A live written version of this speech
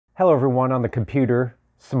Hello everyone on the computer,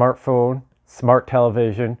 smartphone, smart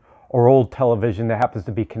television, or old television that happens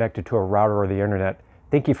to be connected to a router or the internet.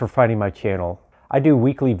 Thank you for finding my channel. I do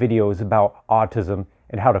weekly videos about autism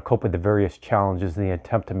and how to cope with the various challenges in the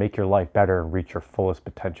attempt to make your life better and reach your fullest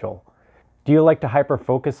potential. Do you like to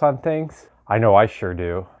hyper-focus on things? I know I sure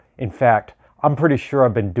do. In fact, I'm pretty sure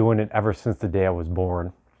I've been doing it ever since the day I was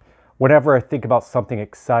born. Whenever I think about something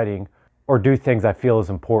exciting or do things I feel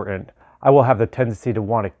is important, I will have the tendency to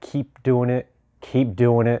want to keep doing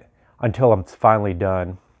it until I'm finally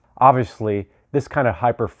done. Obviously, this kind of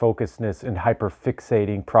hyper-focusedness and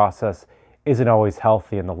hyper-fixating process isn't always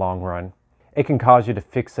healthy in the long run. It can cause you to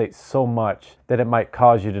fixate so much that it might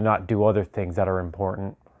cause you to not do other things that are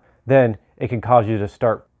important. Then it can cause you to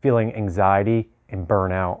start feeling anxiety and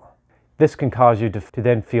burnout. This can cause you to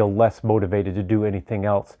then feel less motivated to do anything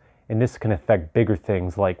else, and this can affect bigger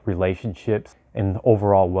things like relationships and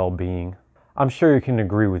overall well-being. I'm sure you can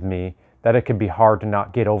agree with me that it can be hard to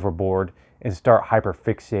not get overboard and start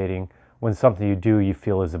hyperfixating when something you do you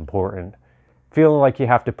feel is important. Feeling like you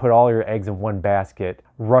have to put all your eggs in one basket,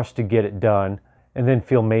 rush to get it done, and then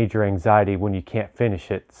feel major anxiety when you can't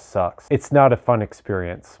finish it sucks. It's not a fun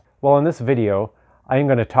experience. Well, in this video, I am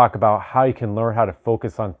going to talk about how you can learn how to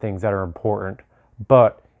focus on things that are important,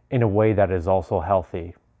 but in a way that is also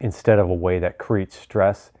healthy, instead of a way that creates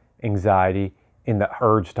stress, anxiety, and the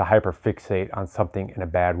urge to hyperfixate on something in a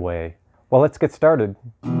bad way. Well, let's get started.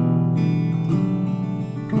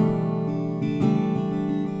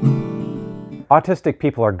 Autistic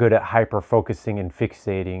people are good at hyper-focusing and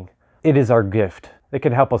fixating. It is our gift. It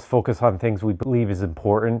can help us focus on things we believe is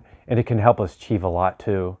important, and it can help us achieve a lot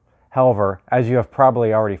too. However, as you have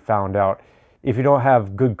probably already found out, if you don't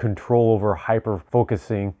have good control over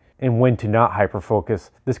hyper-focusing and when to not hyper-focus,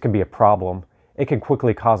 this can be a problem. It can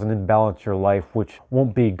quickly cause an imbalance in your life, which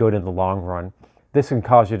won't be good in the long run. This can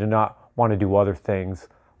cause you to not want to do other things,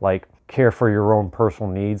 like care for your own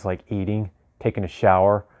personal needs, like eating, taking a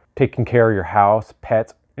shower, taking care of your house,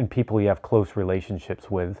 pets, and people you have close relationships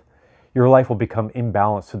with. Your life will become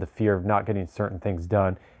imbalanced to the fear of not getting certain things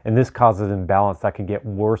done, and this causes imbalance that can get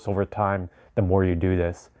worse over time the more you do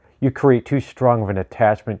this. You create too strong of an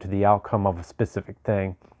attachment to the outcome of a specific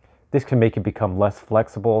thing. This can make you become less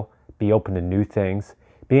flexible, be open to new things,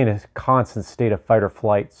 be in a constant state of fight or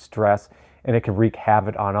flight, stress, and it can wreak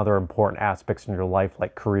havoc on other important aspects in your life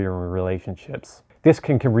like career and relationships. This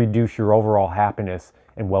can reduce your overall happiness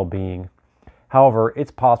and well-being. However, it's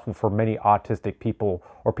possible for many autistic people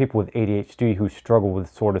or people with ADHD who struggle with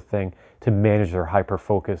this sort of thing to manage their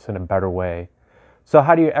hyper-focus in a better way. So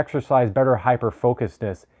how do you exercise better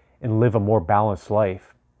hyper-focusedness and live a more balanced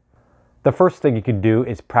life? The first thing you can do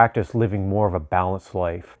is practice living more of a balanced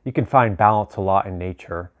life. You can find balance a lot in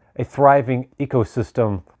nature. A thriving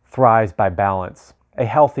ecosystem thrives by balance. A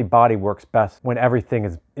healthy body works best when everything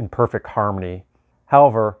is in perfect harmony.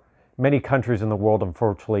 However, many countries in the world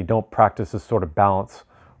unfortunately don't practice this sort of balance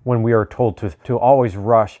when we are told to always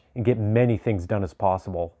rush and get many things done as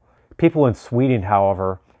possible. People in Sweden,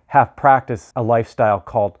 however, have practiced a lifestyle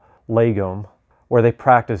called lagom, where they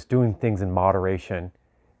practice doing things in moderation.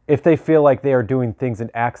 If they feel like they are doing things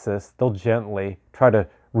in excess, they'll gently try to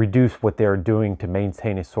reduce what they are doing to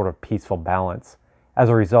maintain a sort of peaceful balance. As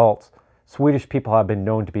a result, Swedish people have been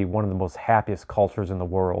known to be one of the most happiest cultures in the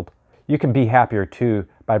world. You can be happier too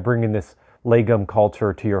by bringing this lagom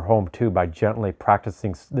culture to your home too by gently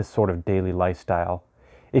practicing this sort of daily lifestyle.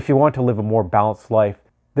 If you want to live a more balanced life,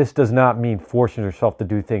 this does not mean forcing yourself to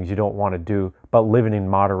do things you don't want to do, but living in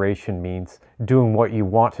moderation means doing what you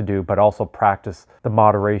want to do, but also practice the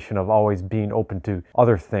moderation of always being open to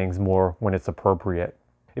other things more when it's appropriate.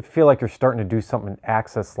 If you feel like you're starting to do something in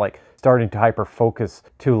excess, like starting to hyper-focus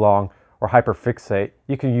too long or hyper-fixate,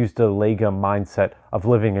 you can use the lagom mindset of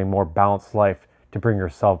living a more balanced life to bring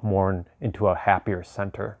yourself more into a happier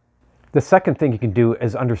center. The second thing you can do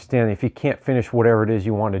is understand if you can't finish whatever it is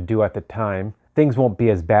you want to do at the time, things won't be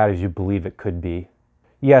as bad as you believe it could be.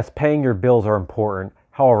 Yes, paying your bills are important.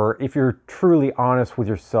 However, if you're truly honest with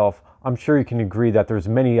yourself, I'm sure you can agree that there's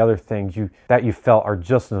many other things that you felt are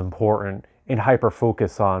just as important and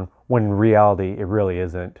hyper-focus on when in reality it really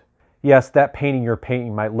isn't. Yes, that painting you're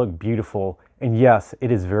painting might look beautiful, and yes, it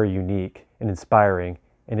is very unique and inspiring,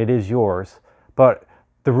 and it is yours, but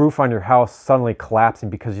the roof on your house suddenly collapsing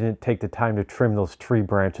because you didn't take the time to trim those tree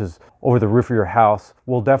branches over the roof of your house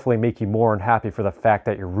will definitely make you more unhappy for the fact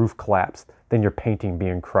that your roof collapsed than your painting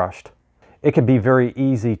being crushed. It can be very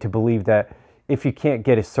easy to believe that if you can't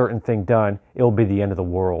get a certain thing done, it'll be the end of the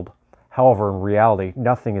world. However, in reality,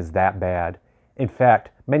 nothing is that bad. In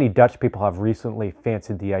fact, many Dutch people have recently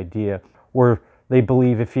fancied the idea where they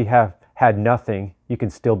believe if you have had nothing, you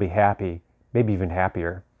can still be happy, maybe even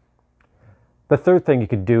happier. The third thing you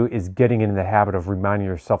can do is getting in the habit of reminding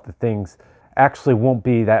yourself that things actually won't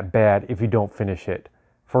be that bad if you don't finish it.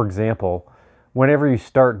 For example, whenever you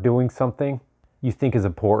start doing something you think is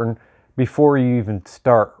important, before you even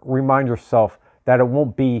start, remind yourself that it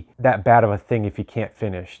won't be that bad of a thing if you can't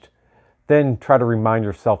finish. Then try to remind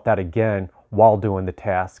yourself that again while doing the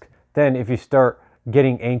task. Then if you start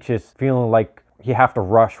getting anxious, feeling like you have to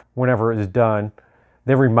rush whenever it is done,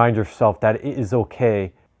 then remind yourself that it is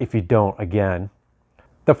okay if you don't again.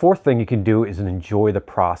 The fourth thing you can do is enjoy the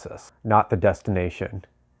process, not the destination.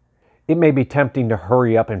 It may be tempting to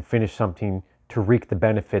hurry up and finish something to reap the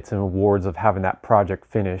benefits and rewards of having that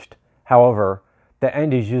project finished. However, the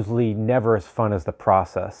end is usually never as fun as the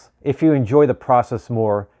process. If you enjoy the process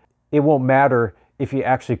more, it won't matter if you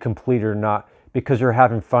actually complete it or not, because you're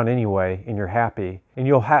having fun anyway and you're happy, and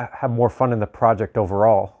you'll have more fun in the project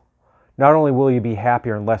overall. Not only will you be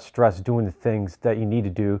happier and less stressed doing the things that you need to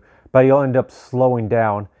do, but you'll end up slowing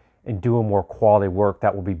down and doing more quality work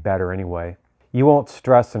that will be better anyway. You won't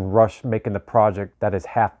stress and rush making the project that is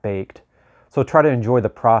half-baked. So try to enjoy the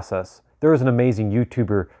process. There is an amazing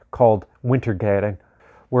YouTuber called Wintergatan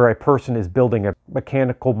where a person is building a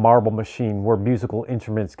mechanical marble machine where musical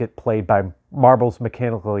instruments get played by marbles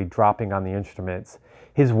mechanically dropping on the instruments.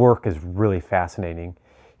 His work is really fascinating.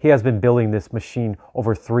 He has been building this machine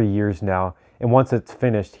over 3 years now, and once it's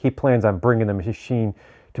finished, he plans on bringing the machine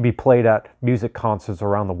to be played at music concerts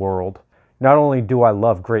around the world. Not only do I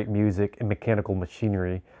love great music and mechanical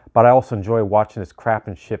machinery, but I also enjoy watching his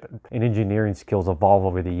craftsmanship and engineering skills evolve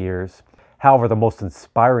over the years. However, the most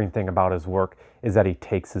inspiring thing about his work is that he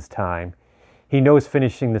takes his time. He knows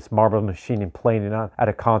finishing this marble machine and playing it at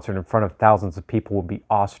a concert in front of thousands of people will be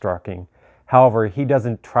awe-striking. However, he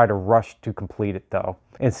doesn't try to rush to complete it though.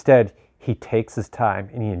 Instead, he takes his time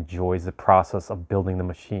and he enjoys the process of building the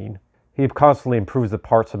machine. He constantly improves the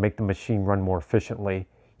parts to make the machine run more efficiently.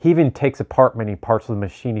 He even takes apart many parts of the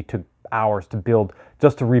machine he took hours to build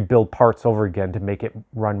just to rebuild parts over again to make it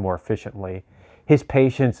run more efficiently. His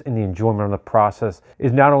patience and the enjoyment of the process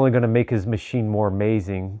is not only going to make his machine more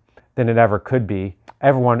amazing than it ever could be,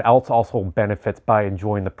 everyone else also benefits by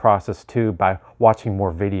enjoying the process too by watching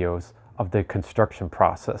more videos of the construction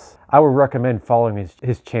process. I would recommend following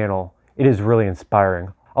his channel. It is really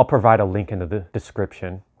inspiring. I'll provide a link in the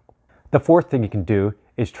description. The fourth thing you can do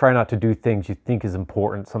is try not to do things you think is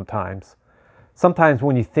important sometimes. Sometimes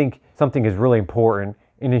when you think something is really important,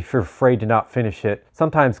 and if you're afraid to not finish it,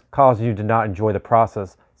 sometimes causes you to not enjoy the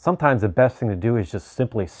process. Sometimes the best thing to do is just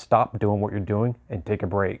simply stop doing what you're doing and take a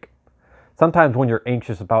break. Sometimes when you're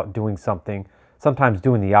anxious about doing something, sometimes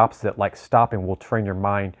doing the opposite, like stopping, will train your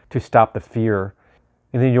mind to stop the fear,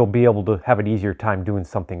 and then you'll be able to have an easier time doing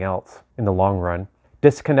something else in the long run.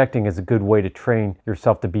 Disconnecting is a good way to train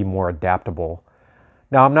yourself to be more adaptable.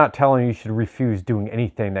 Now, I'm not telling you should refuse doing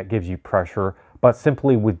anything that gives you pressure, but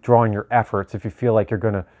simply withdrawing your efforts if you feel like you're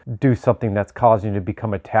going to do something that's causing you to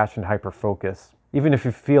become attached and hyper-focused. Even if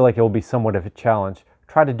you feel like it will be somewhat of a challenge,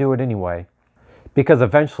 try to do it anyway, because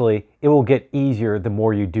eventually it will get easier the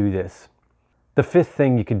more you do this. The fifth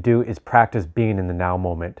thing you can do is practice being in the now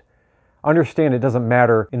moment. Understand it doesn't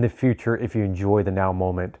matter in the future if you enjoy the now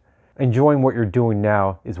moment. Enjoying what you're doing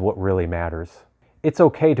now is what really matters. It's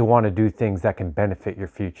okay to want to do things that can benefit your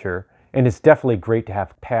future, and it's definitely great to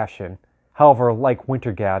have passion. However, like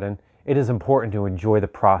Wintergatan, it is important to enjoy the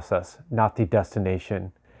process, not the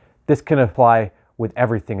destination. This can apply with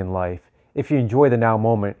everything in life. If you enjoy the now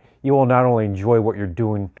moment, you will not only enjoy what you're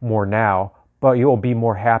doing more now, but you will be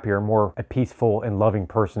more happier, more a peaceful and loving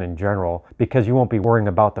person in general, because you won't be worrying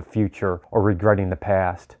about the future or regretting the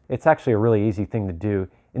past. It's actually a really easy thing to do,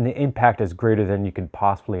 and the impact is greater than you can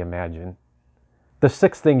possibly imagine. The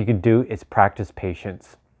sixth thing you can do is practice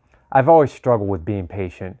patience. I've always struggled with being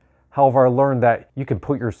patient. However, I learned that you can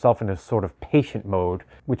put yourself in a sort of patient mode,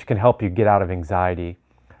 which can help you get out of anxiety.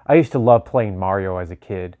 I used to love playing Mario as a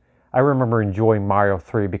kid. I remember enjoying Mario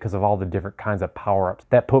 3 because of all the different kinds of power-ups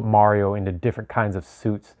that put Mario into different kinds of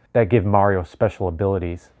suits that give Mario special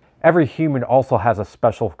abilities. Every human also has a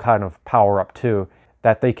special kind of power-up too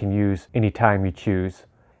that they can use anytime you choose.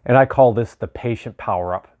 And I call this the patient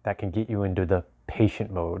power-up that can get you into the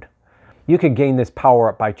patient mode. You can gain this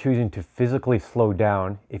power-up by choosing to physically slow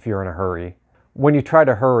down if you're in a hurry. When you try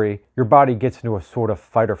to hurry, your body gets into a sort of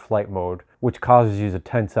fight or flight mode, which causes you to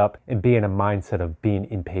tense up and be in a mindset of being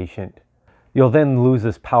impatient. You'll then lose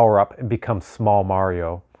this power-up and become small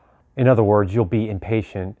Mario. In other words, you'll be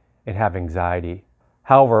impatient and have anxiety.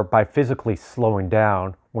 However, by physically slowing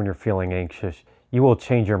down when you're feeling anxious, you will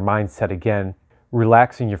change your mindset again,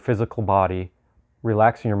 relaxing your physical body,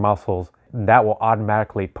 relaxing your muscles, that will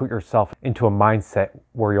automatically put yourself into a mindset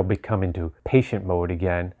where you'll become into patient mode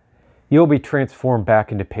again. You'll be transformed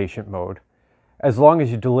back into patient mode. As long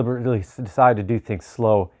as you deliberately decide to do things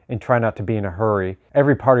slow and try not to be in a hurry,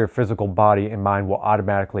 every part of your physical body and mind will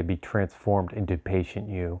automatically be transformed into patient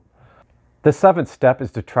you. The seventh step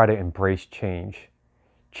is to try to embrace change.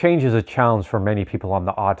 Change is a challenge for many people on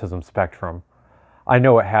the autism spectrum. I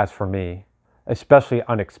know it has for me, especially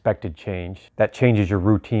unexpected change. That changes your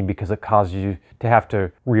routine because it causes you to have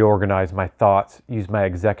to reorganize my thoughts, use my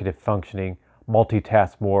executive functioning,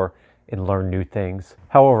 multitask more, and learn new things.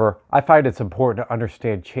 However, I find it's important to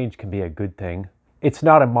understand change can be a good thing. It's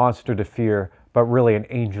not a monster to fear, but really an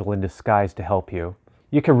angel in disguise to help you.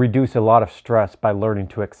 You can reduce a lot of stress by learning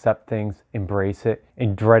to accept things, embrace it,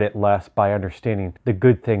 and dread it less by understanding the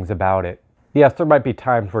good things about it. Yes, there might be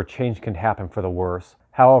times where change can happen for the worse.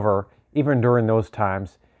 However, even during those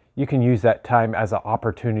times, you can use that time as an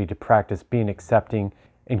opportunity to practice being accepting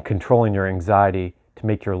and controlling your anxiety to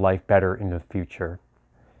make your life better in the future.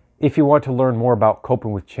 If you want to learn more about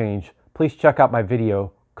coping with change, please check out my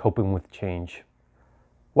video, Coping with Change.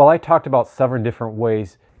 Well, I talked about 7 different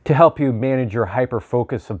ways to help you manage your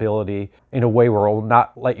hyper-focus ability in a way where it will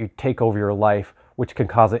not let you take over your life, which can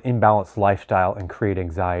cause an imbalanced lifestyle and create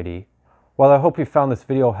anxiety. Well, I hope you found this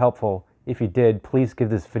video helpful. If you did, please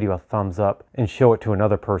give this video a thumbs up and show it to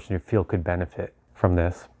another person you feel could benefit from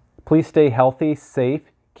this. Please stay healthy, safe,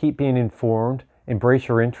 keep being informed, embrace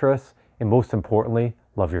your interests, and most importantly,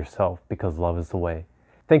 love yourself, because love is the way.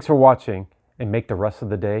 Thanks for watching, and make the rest of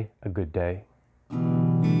the day a good day.